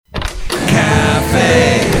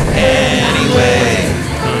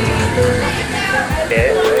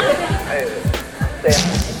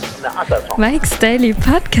Mike's Daily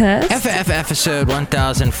Podcast. FF episode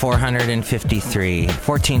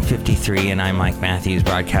 1453, and I'm Mike Matthews,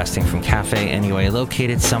 broadcasting from Cafe Anyway,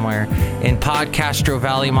 located somewhere in Podcastro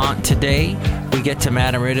Valleymont. Today, we get to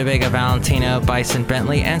Madame Rutabaga, Valentino, Bison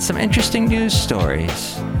Bentley, and some interesting news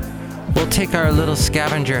stories. We'll take our little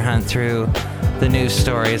scavenger hunt through the news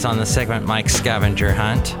stories on the segment Mike's Scavenger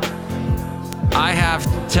Hunt. I have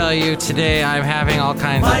to tell you, today I'm having all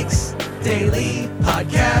kinds Mike's Daily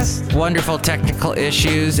Podcast. Wonderful technical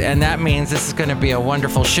issues, and that means this is going to be a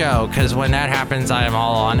wonderful show, because when that happens, I am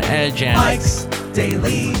all on edge, and Mike's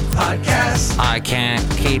Daily Podcast. I can't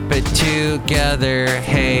keep it together.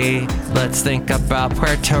 Hey, let's think about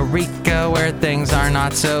Puerto Rico, where things are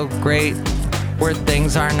not so great, where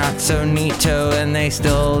things are not so neato, and they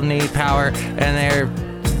still need power, and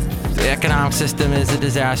the economic system is a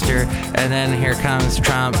disaster. And then here comes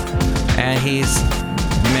Trump, and he's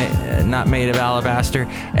not made of alabaster,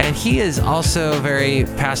 and he is also very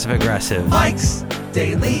passive-aggressive. Mike's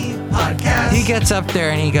Daily Podcast. He gets up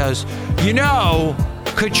there and he goes, you know,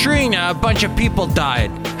 Katrina, a bunch of people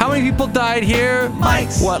died. How many people died here?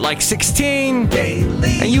 Mike's What, like 16?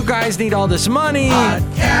 Daily And you guys need all this money.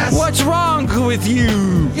 Podcast. What's wrong with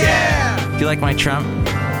you? Yeah. Do you like my Trump?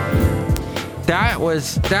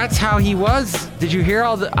 That's how he was. Did you hear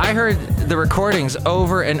I heard the recordings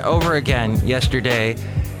over and over again yesterday.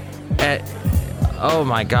 Oh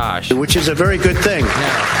my gosh. Which is a very good thing.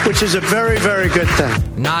 No. Which is a very, very good thing.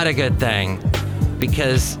 Not a good thing.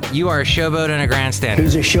 Because you are a showboat and a grandstander.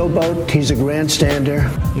 He's a showboat. He's a grandstander.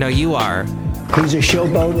 No, you are. He's a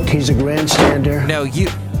showboat. He's a grandstander. No, you.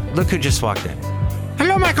 Look who just walked in.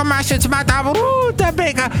 Hello, Michael Master. It's Madame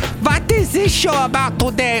Rutabaga. What is this show about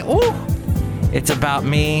today? Ooh. It's about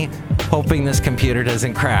me hoping this computer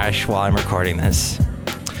doesn't crash while I'm recording this.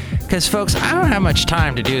 Because, folks, I don't have much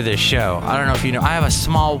time to do this show. I don't know if you know. I have a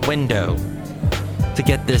small window to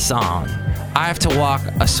get this on. I have to walk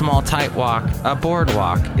a small tight walk, a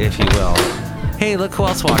boardwalk, if you will. Hey, look who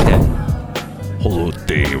else walked in. Hello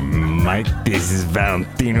there, Mike. This is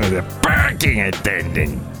Valentino, the parking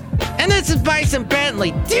attendant. And this is Bison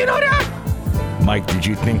Bentley. Do you know that? Mike, did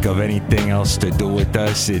you think of anything else to do with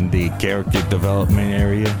us in the character development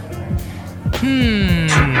area?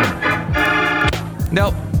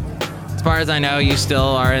 Nope. As far as I know, you still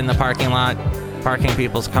are in the parking lot, parking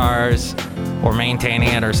people's cars, or maintaining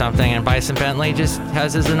it or something, and Bison Bentley just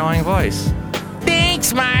has his annoying voice.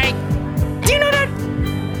 Thanks, Mike. Do you know that?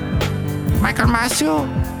 Michael Masu,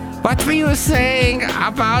 what were you saying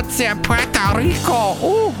about Puerto Rico?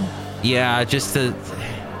 Ooh. Yeah, just the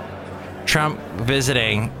Trump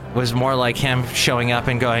visiting was more like him showing up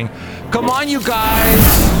and going, come on, you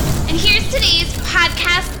guys. And here's today's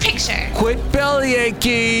podcast picture. Quit belly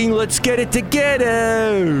aching. Let's get it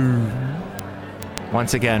together.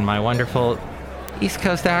 Once again, my wonderful East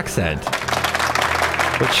Coast accent,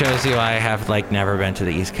 which shows you I have never been to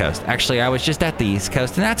the East Coast. Actually, I was just at the East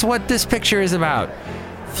Coast, and that's what this picture is about.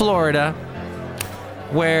 Florida,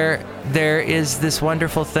 where there is this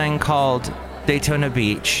wonderful thing called Daytona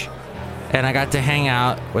Beach, and I got to hang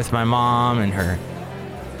out with my mom and her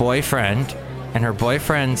boyfriend and her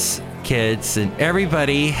boyfriend's kids, and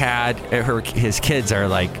everybody had his kids are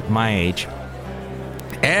like my age.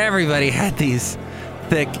 Everybody had these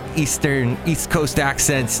thick East Coast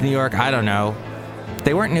accents. New York, I don't know.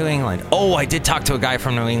 They weren't New England. Oh, I did talk to a guy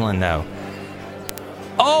from New England though.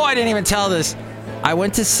 Oh, I didn't even tell this. I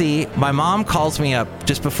went to see, my mom calls me up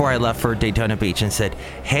just before I left for Daytona Beach and said,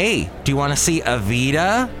 hey, do you want to see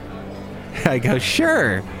Evita? I go,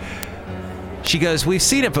 sure. She goes, we've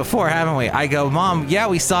seen it before, haven't we? I go, Mom, yeah,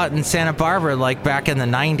 we saw it in Santa Barbara back in the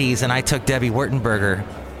 90s, and I took Debbie Wurtenberger.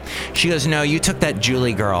 She goes, no, you took that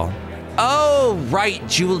Julie girl. Oh, right,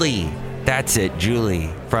 Julie. That's it,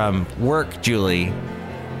 Julie. From work, Julie.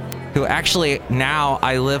 Who actually, now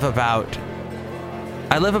I live about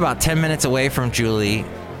 10 minutes away from Julie.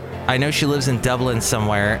 I know she lives in Dublin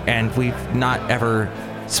somewhere, and we've not ever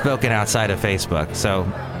spoken outside of Facebook, so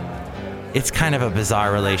it's kind of a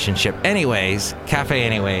bizarre relationship. Anyways, Cafe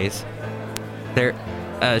Anyways,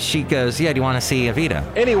 she goes, yeah, do you want to see Evita?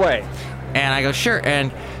 Anyway. And I go, sure. And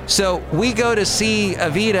so we go to see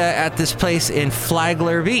Evita at this place in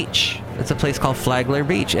Flagler Beach. It's a place called Flagler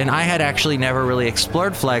Beach. And I had actually never really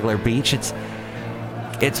explored Flagler Beach. It's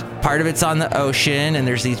part of it's on the ocean, and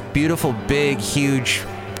there's these beautiful, big, huge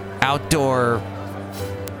outdoor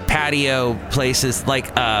patio places.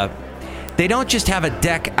 They don't just have a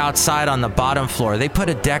deck outside on the bottom floor. They put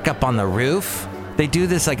a deck up on the roof. They do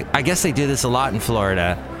this, I guess they do this a lot in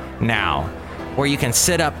Florida now, where you can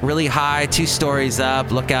sit up really high, 2 stories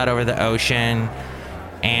up, look out over the ocean.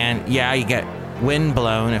 And yeah, you get wind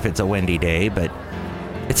blown if it's a windy day, but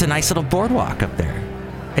it's a nice little boardwalk up there.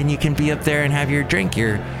 And you can be up there and have your drink,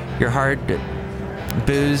 your hard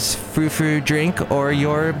booze, frou-frou drink, or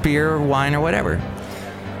your beer or wine or whatever.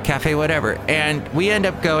 Cafe, whatever. And we end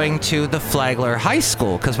up going to the Flagler High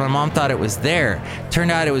School because my mom thought it was there. Turned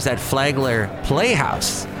out it was at Flagler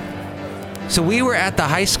Playhouse. So we were at the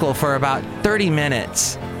high school for about 30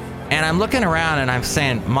 minutes. And I'm looking around and I'm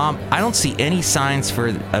saying, Mom, I don't see any signs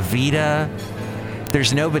for Avita.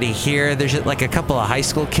 There's nobody here. There's like a couple of high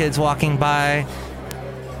school kids walking by.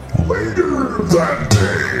 Later that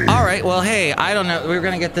day. All right, well, hey, I don't know. We're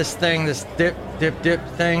going to get this thing, this dip, dip, dip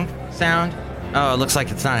thing sound. Oh, it looks like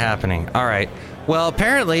it's not happening. All right. Well,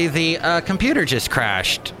 apparently the computer just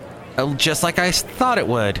crashed, just like I thought it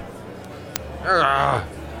would. Ugh.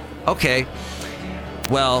 Okay.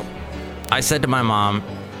 Well, I said to my mom,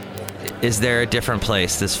 is there a different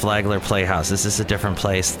place, this Flagler Playhouse? Is this a different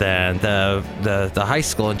place than the high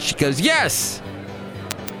school? And she goes, yes!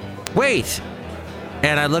 Wait!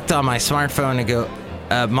 And I looked on my smartphone and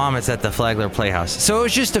go, Mom, it's at the Flagler Playhouse. So it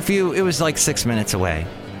was just it was like 6 minutes away.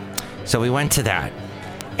 So we went to that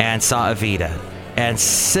and saw Avita. And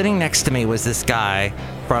sitting next to me was this guy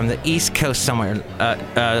from the East Coast somewhere,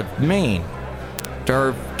 Maine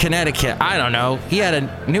or Connecticut. I don't know. He had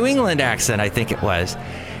a New England accent, I think it was.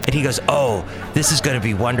 And he goes, oh, this is going to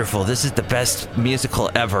be wonderful. This is the best musical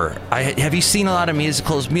ever. Have you seen a lot of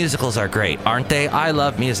musicals? Musicals are great, aren't they? I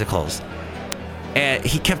love musicals. And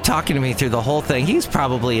he kept talking to me through the whole thing. He's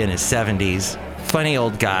probably in his 70s. Funny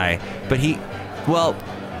old guy. But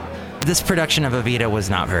this production of Avita was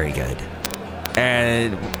not very good.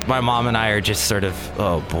 And my mom and I are just sort of,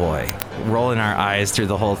 oh boy, rolling our eyes through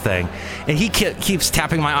the whole thing. And he keeps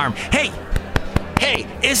tapping my arm. Hey,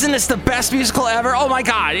 isn't this the best musical ever? Oh my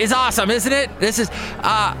God, it's awesome, isn't it? This is,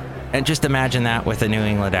 and just imagine that with a New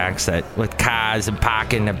England accent, with Kaz and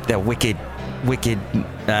Pac and the wicked,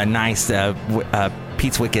 nice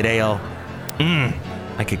Pete's Wicked Ale.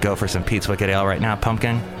 I could go for some Pete's Wicked Ale right now,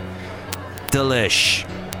 pumpkin. Delish.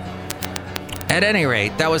 At any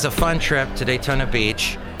rate, that was a fun trip to Daytona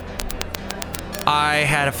Beach. I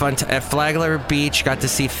had a fun at Flagler Beach, got to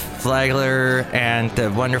see Flagler and the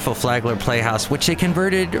wonderful Flagler Playhouse, which they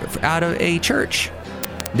converted out of a church.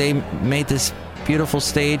 They made this beautiful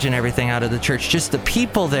stage and everything out of the church. Just the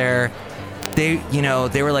people there, they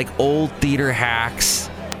were like old theater hacks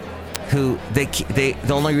who the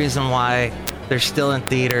only reason why they're still in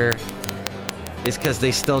theater is because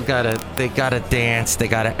they gotta dance, they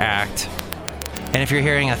gotta act. And if you're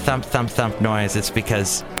hearing a thump, thump, thump noise, it's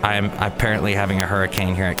because I'm apparently having a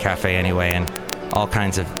hurricane here at Cafe Anyway, and all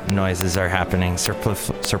kinds of noises are happening,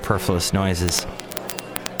 superfluous noises.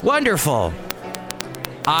 Wonderful!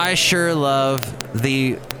 I sure love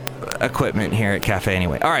the equipment here at Cafe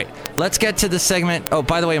Anyway. All right, let's get to the segment. Oh,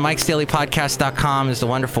 by the way, Mike'sDailyPodcast.com is the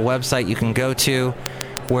wonderful website you can go to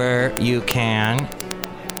where you can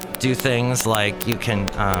do things like you can,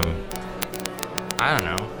 I don't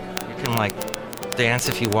know, you can like dance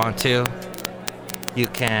if you want to. You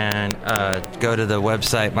can go to the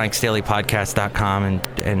website Mike'sDailyPodcast.com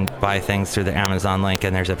and buy things through the Amazon link,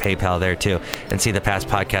 and there's a PayPal there too, and see the past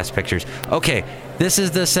podcast pictures. Okay, this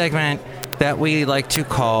is the segment that we like to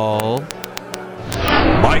call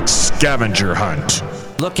Mike's Scavenger Hunt.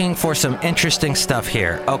 Looking for some interesting stuff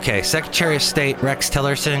here. Okay, Secretary of State Rex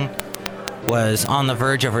Tillerson was on the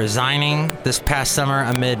verge of resigning this past summer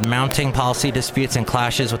amid mounting policy disputes and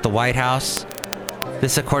clashes with the White House.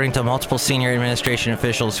 This according to multiple senior administration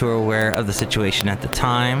officials who were aware of the situation at the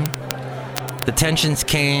time. The tensions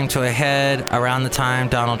came to a head around the time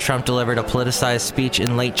Donald Trump delivered a politicized speech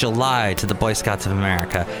in late July to the Boy Scouts of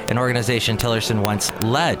America, an organization Tillerson once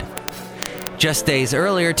led. Just days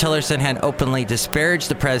earlier, Tillerson had openly disparaged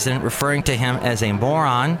the president, referring to him as a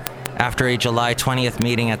moron after a July 20th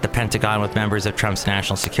meeting at the Pentagon with members of Trump's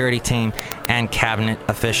national security team and cabinet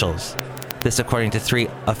officials. This according to 3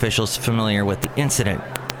 officials familiar with the incident.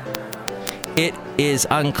 It is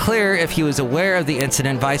unclear if he was aware of the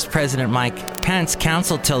incident. Vice President Mike Pence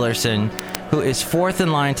counseled Tillerson, who is 4th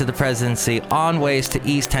in line to the presidency, on ways to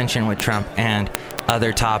ease tension with Trump and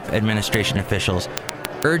other top administration officials,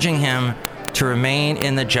 urging him to remain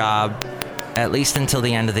in the job at least until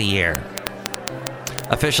the end of the year.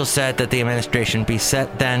 Officials said that the administration,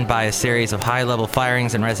 beset then by a series of high-level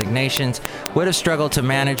firings and resignations, would have struggled to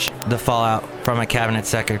manage the fallout from a cabinet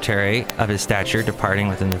secretary of his stature departing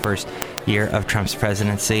within the first year of Trump's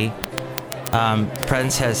presidency.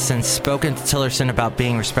 Pence has since spoken to Tillerson about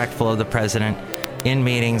being respectful of the president in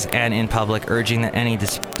meetings and in public, urging that any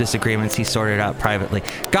disagreements he sorted out privately.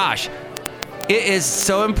 Gosh, it is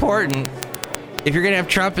so important if you're going to have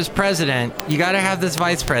Trump as president, you got to have this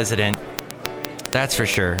vice president. That's for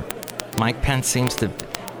sure. Mike Pence seems to,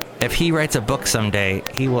 if he writes a book someday,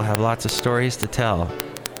 he will have lots of stories to tell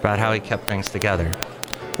about how he kept things together.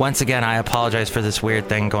 Once again, I apologize for this weird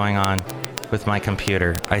thing going on with my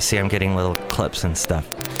computer. I see I'm getting little clips and stuff.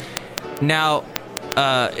 Now,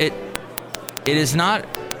 it's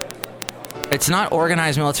not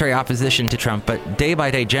organized military opposition to Trump, but day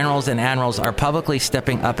by day, generals and admirals are publicly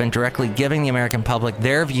stepping up and directly giving the American public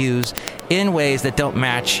their views in ways that don't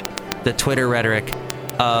match the Twitter rhetoric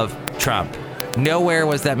of Trump. Nowhere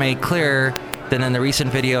was that made clearer than in the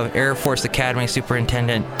recent video of Air Force Academy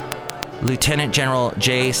Superintendent Lieutenant General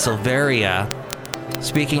Jay Silveria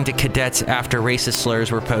speaking to cadets after racist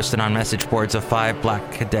slurs were posted on message boards of 5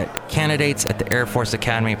 black cadet candidates at the Air Force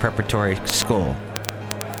Academy Preparatory School.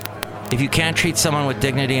 If you can't treat someone with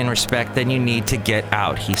dignity and respect, then you need to get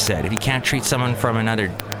out, he said. If you can't treat someone from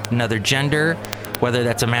another gender, whether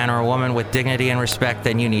that's a man or a woman, with dignity and respect,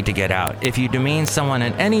 then you need to get out. If you demean someone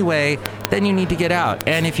in any way, then you need to get out.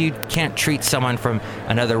 And if you can't treat someone from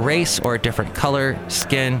another race or a different color,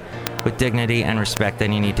 skin, with dignity and respect,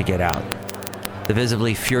 then you need to get out. The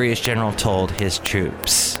visibly furious general told his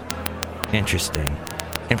troops. Interesting.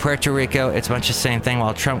 In Puerto Rico, it's much the same thing.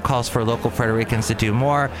 While Trump calls for local Puerto Ricans to do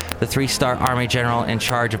more, the 3-star Army general in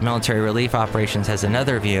charge of military relief operations has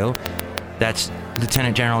another view. That's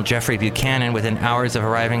Lieutenant General Jeffrey Buchanan, within hours of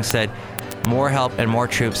arriving, said more help and more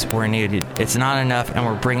troops were needed. It's not enough, and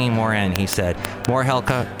we're bringing more in, he said. More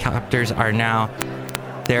helicopters are now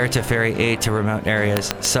there to ferry aid to remote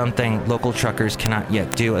areas, something local truckers cannot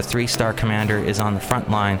yet do. A 3-star commander is on the front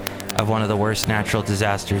line of one of the worst natural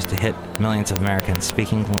disasters to hit millions of Americans,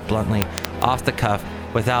 speaking bluntly off the cuff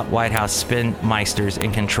without White House spin meisters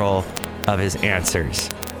in control of his answers.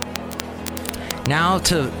 Now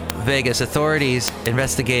to Vegas. Authorities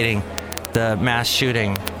investigating the mass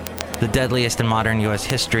shooting, the deadliest in modern U.S.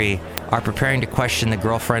 history, are preparing to question the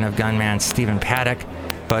girlfriend of gunman Stephen Paddock,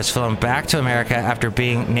 who was flown back to America after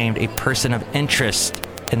being named a person of interest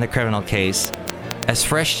in the criminal case. As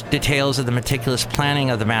fresh details of the meticulous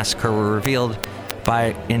planning of the massacre were revealed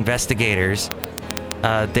by investigators,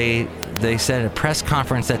 they said at a press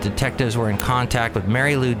conference that detectives were in contact with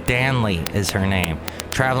Mary Lou Danley, is her name,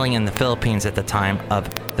 traveling in the Philippines at the time of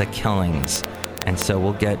the killings. And so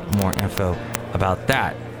we'll get more info about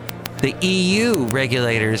that. The EU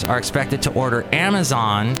regulators are expected to order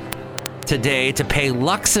Amazon today to pay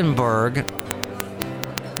Luxembourg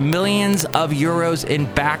millions of euros in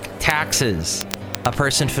back taxes. A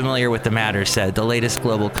person familiar with the matter said the latest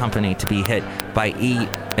global company to be hit by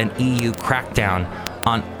an EU crackdown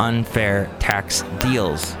on unfair tax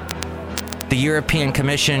deals. The European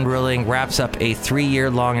Commission ruling wraps up a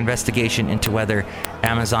 3-year-long investigation into whether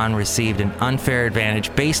Amazon received an unfair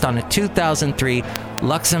advantage based on a 2003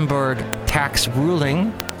 Luxembourg tax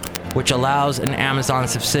ruling, which allows an Amazon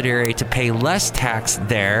subsidiary to pay less tax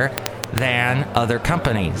there than other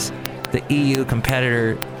companies. The EU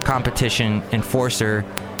competition enforcer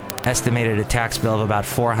estimated a tax bill of about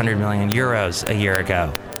 400 million euros a year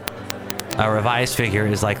ago. A revised figure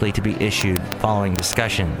is likely to be issued following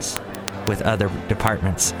discussions with other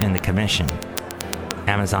departments in the commission.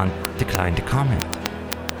 Amazon declined to comment.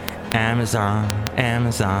 Amazon,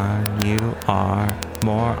 you are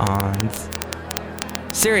morons.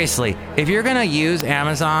 Seriously, if you're gonna use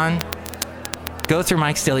Amazon, go through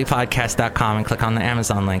Mike'sDailyPodcast.com and click on the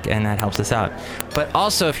Amazon link, and that helps us out. But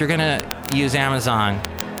also, if you're gonna use Amazon,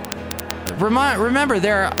 remember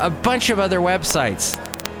there are a bunch of other websites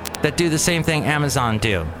that do the same thing Amazon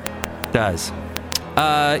does.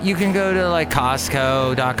 You can go to like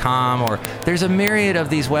Costco.com, or there's a myriad of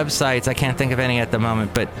these websites. I can't think of any at the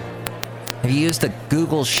moment, but if you use the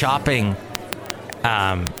Google Shopping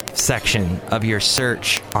section of your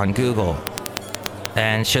search on Google,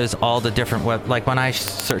 and shows all the different like when I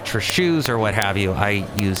search for shoes or what have you, I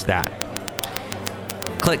use that.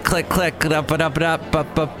 Click, up.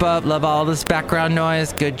 Love all this background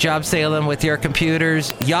noise. Good job, Salem, with your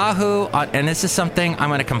computers. Yahoo, and this is something I'm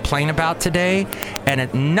going to complain about today,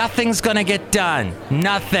 and nothing's going to get done.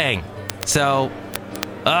 Nothing. So,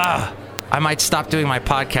 I might stop doing my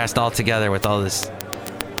podcast altogether with all this.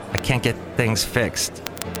 I can't get things fixed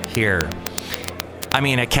here. I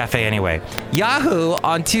mean, at Cafe anyway. Yahoo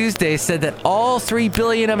on Tuesday said that all 3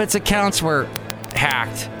 billion of its accounts were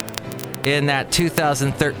hacked in that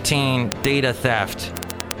 2013 data theft.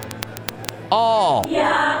 All.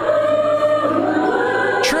 Yahoo!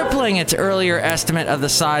 Tripling its earlier estimate of the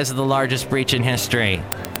size of the largest breach in history.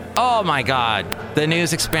 Oh my God. The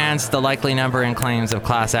news expands the likely number and claims of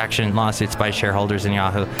class action lawsuits by shareholders and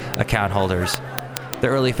Yahoo account holders. the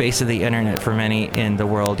early face of the internet for many in the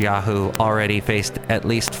world, Yahoo already faced at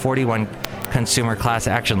least 41 consumer class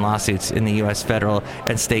action lawsuits in the U.S. federal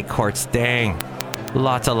and state courts. Dang,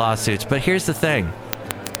 lots of lawsuits. But here's the thing.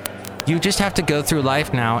 You just have to go through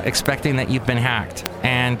life now expecting that you've been hacked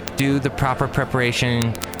and do the proper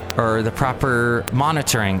preparation or the proper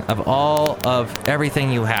monitoring of all of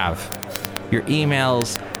everything you have. Your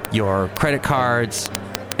emails, your credit cards,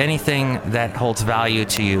 anything that holds value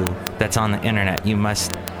to you that's on the internet, you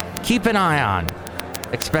must keep an eye on.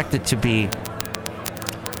 Expect it to be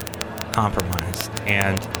compromised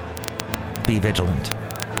and be vigilant.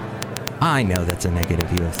 I know that's a negative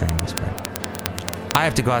view of things, but I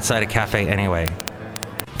have to go outside a cafe anyway,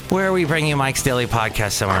 where we bring you Mike's Daily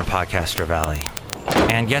Podcast somewhere in Podcaster Valley.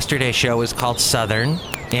 And yesterday's show was called Southern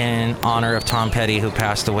in honor of Tom Petty, who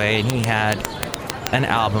passed away, and he had an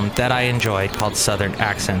album that I enjoyed called Southern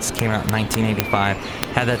Accents. Came out in 1985.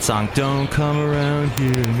 Had that song, Don't Come Around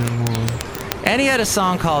Here No More. And he had a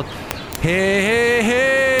song called Hey, Hey,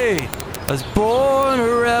 Hey, I was born a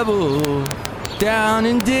rebel down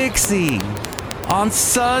in Dixie on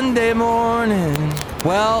Sunday morning.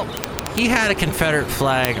 Well, he had a Confederate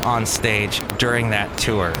flag on stage during that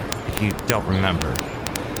tour, if you don't remember.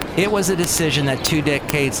 It was a decision that 2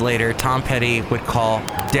 decades later, Tom Petty would call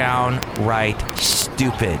downright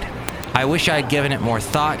stupid. I wish I'd given it more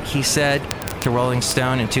thought, he said to Rolling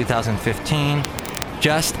Stone in 2015,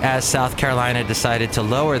 just as South Carolina decided to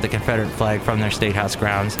lower the Confederate flag from their state house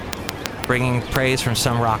grounds, bringing praise from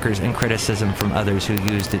some rockers and criticism from others who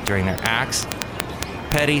used it during their acts.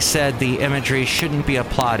 Petty said the imagery shouldn't be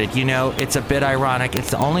applauded. You know, it's a bit ironic.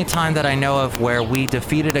 It's the only time that I know of where we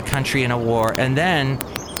defeated a country in a war and then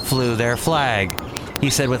flew their flag. He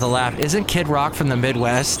said with a laugh, isn't Kid Rock from the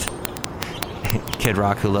Midwest? Kid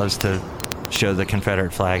Rock, who loves to show the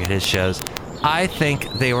Confederate flag at his shows. I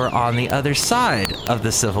think they were on the other side of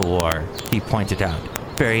the Civil War, he pointed out,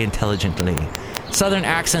 very intelligently. Southern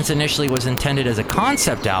Accents initially was intended as a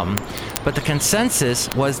concept album, but the consensus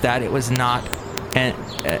was that it was not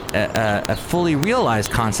a fully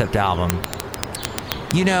realized concept album.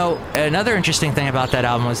 You know, another interesting thing about that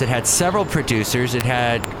album was it had several producers. It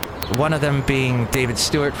had one of them being David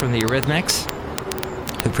Stewart from the Eurythmics,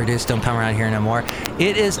 who produced Don't Come Around Here No More.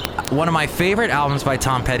 It is one of my favorite albums by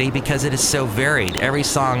Tom Petty because it is so varied. Every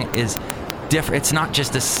song is different. It's not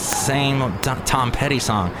just the same Tom Petty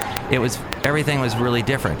song. Everything was really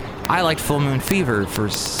different. I liked Full Moon Fever for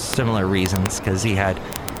similar reasons because he had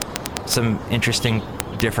some interesting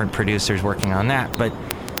different producers working on that, but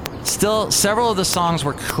still, several of the songs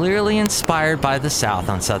were clearly inspired by the South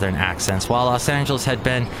on Southern Accents. While Los Angeles had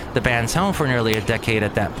been the band's home for nearly a decade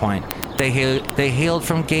at that point, they hailed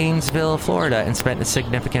from Gainesville, Florida, and spent a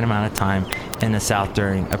significant amount of time in the South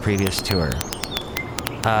during a previous tour.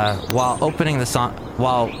 While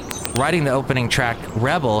writing the opening track,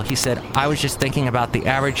 Rebel, he said, I was just thinking about the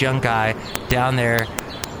average young guy down there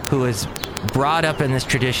who is brought up in this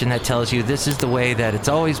tradition that tells you this is the way that it's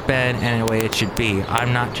always been and the way it should be.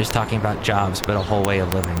 I'm not just talking about jobs, but a whole way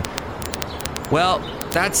of living. Well,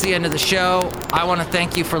 that's the end of the show. I want to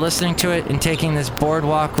thank you for listening to it and taking this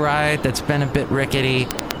boardwalk ride that's been a bit rickety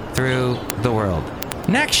through the world.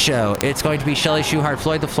 Next show, it's going to be Shelley Shuhart,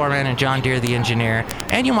 Floyd the Floorman, and John Deere the Engineer,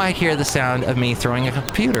 and you might hear the sound of me throwing a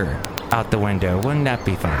computer out the window. Wouldn't that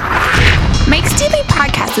be fun? Mike's Daily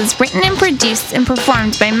Podcast is written and produced and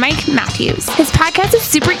performed by Mike Matthews. His podcast is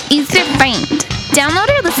super easy to find. Download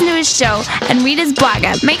or listen to his show and read his blog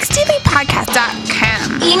at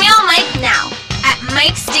mikesdailypodcast.com. Email Mike now at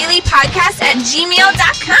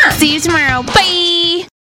mikesdailypodcast@gmail.com. See you tomorrow. Bye!